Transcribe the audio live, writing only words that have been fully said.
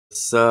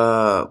What's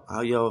up?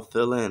 How y'all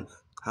feeling?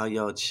 How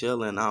y'all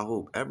chilling? I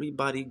hope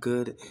everybody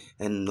good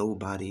and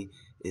nobody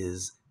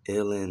is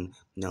illin'.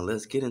 Now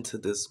let's get into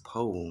this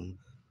poem,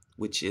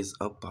 which is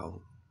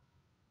about,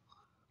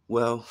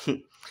 well,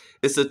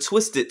 it's a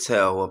twisted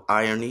tale of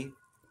irony.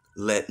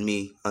 Let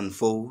me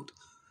unfold.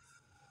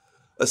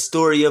 A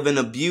story of an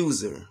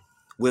abuser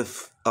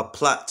with a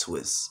plot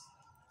twist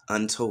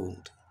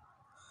untold.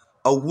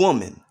 A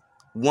woman,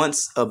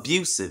 once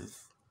abusive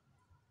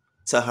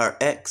to her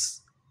ex,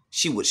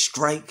 she would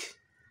strike.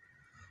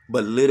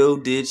 But little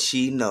did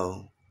she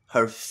know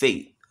her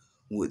fate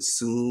would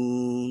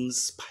soon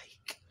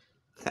spike.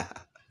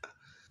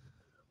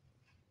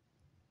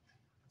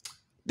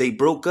 They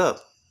broke up,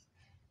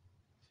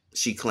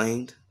 she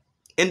claimed.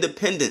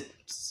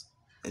 Independence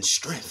and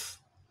strength.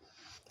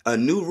 A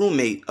new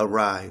roommate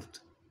arrived,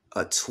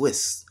 a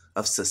twist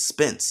of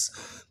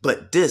suspense.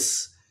 But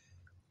this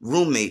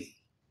roommate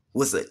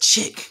was a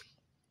chick,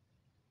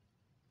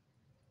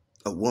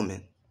 a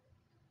woman,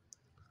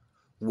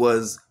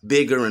 was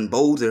bigger and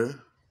bolder,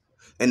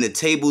 and the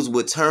tables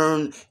would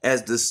turn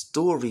as the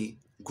story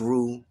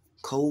grew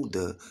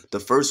colder. The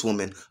first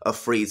woman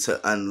afraid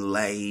to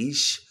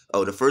unleash,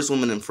 afraid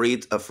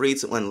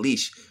to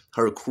unleash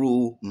her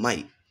cruel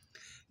might,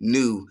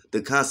 knew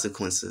the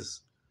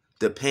consequences,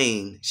 the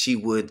pain she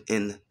would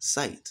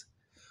incite.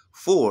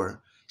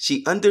 For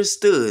she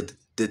understood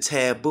the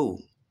taboo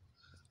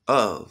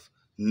of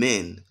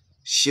men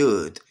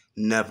should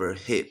never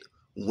hit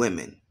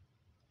women.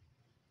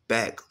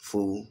 Back,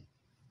 fool.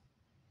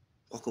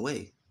 Walk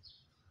away.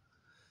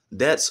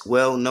 That's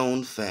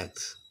well-known fact.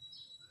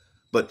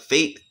 But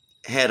fate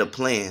had a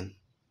plan,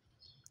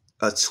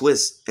 a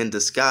twist in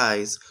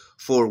disguise,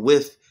 for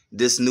with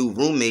this new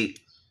roommate,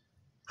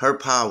 her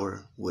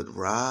power would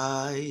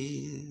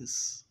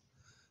rise.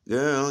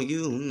 Girl,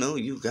 you know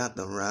you got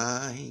the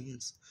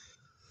rise,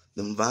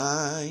 them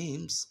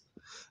vibes.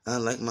 I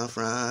like my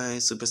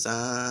fries super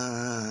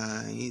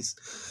size.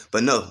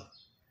 But no,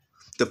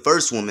 the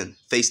first woman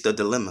faced a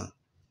dilemma,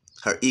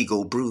 her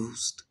ego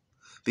bruised.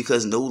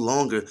 Because no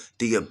longer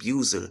the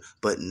abuser,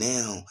 but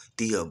now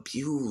the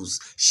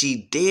abused.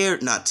 She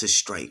dared not to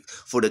strike,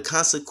 for the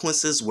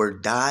consequences were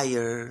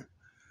dire.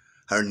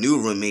 Her new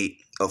roommate,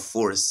 of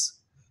force,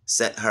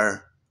 set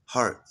her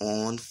heart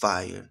on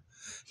fire.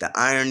 The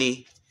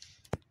irony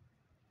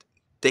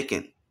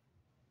thickened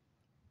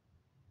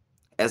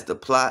as the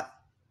plot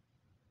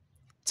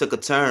took a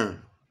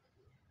turn.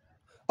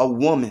 A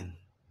woman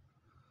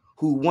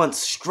who once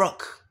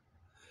struck,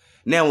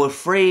 now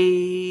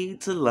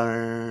afraid to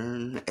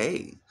learn.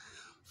 Hey,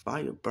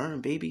 fire burn,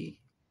 baby.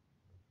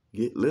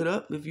 Get lit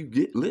up if you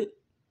get lit.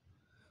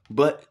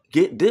 But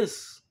get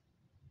this.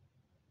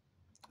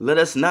 Let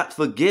us not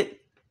forget.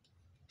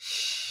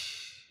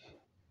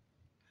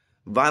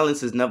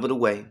 Violence is never the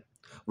way.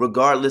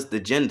 Regardless the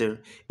gender,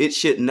 it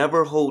should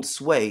never hold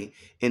sway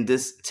in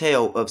this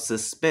tale of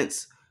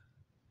suspense.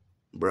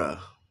 Bruh.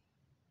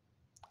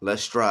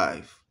 Let's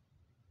strive.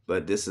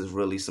 But this is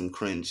really some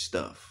cringe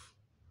stuff.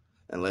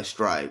 And let's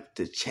strive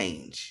to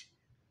change.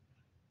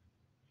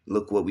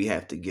 Look what we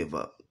have to give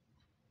up.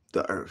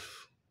 The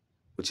earth.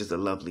 Which is a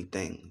lovely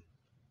thing.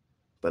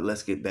 But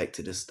let's get back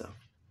to this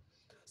stuff.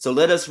 So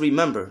let us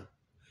remember,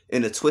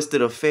 in a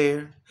twisted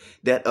affair,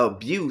 that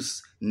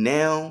abuse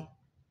now...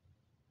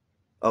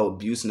 Oh,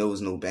 abuse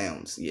knows no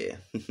bounds. Yeah,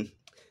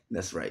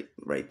 that's right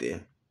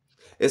there.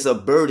 It's a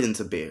burden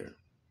to bear.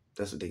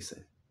 That's what they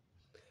say.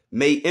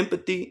 May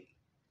empathy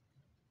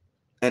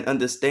and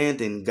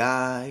understanding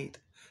guide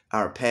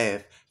our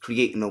path,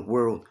 creating a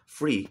world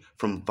free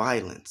from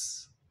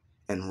violence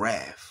and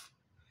wrath.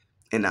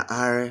 In the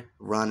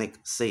ironic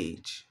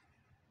sage,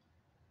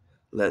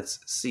 let's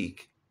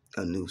seek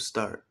a new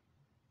start.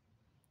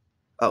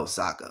 Oh,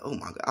 Sokka. Oh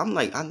my God. I'm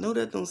like, I know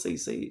that don't say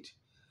sage.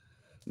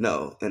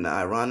 No, in the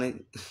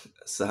ironic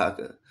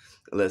saga,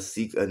 let's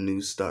seek a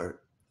new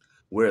start,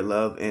 where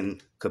love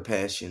and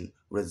compassion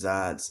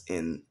resides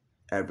in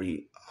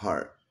every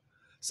heart.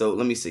 So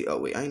let me see. Oh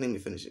wait, I ain't even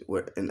finish it.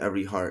 Where in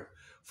every heart,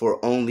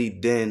 for only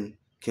then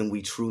can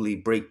we truly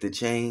break the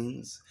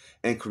chains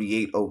and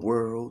create a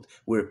world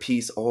where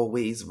peace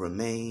always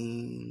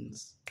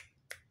remains.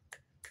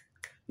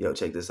 Yo,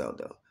 check this out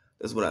though.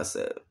 That's what I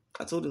said.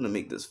 I told him to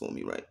make this for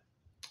me, right?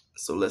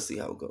 So let's see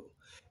how it goes.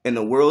 In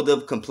a world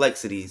of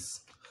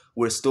complexities,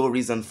 where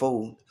stories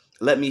unfold,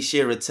 let me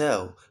share a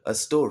tale, a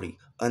story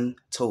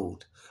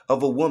untold,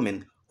 of a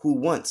woman who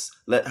once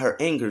let her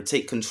anger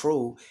take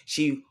control.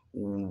 She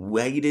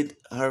weighted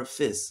her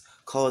fists,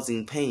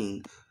 causing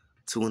pain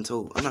to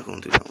untold. I'm not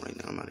going to do that right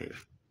now. I'm not here.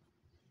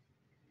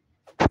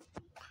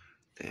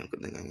 Damn,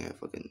 good thing I got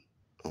fucking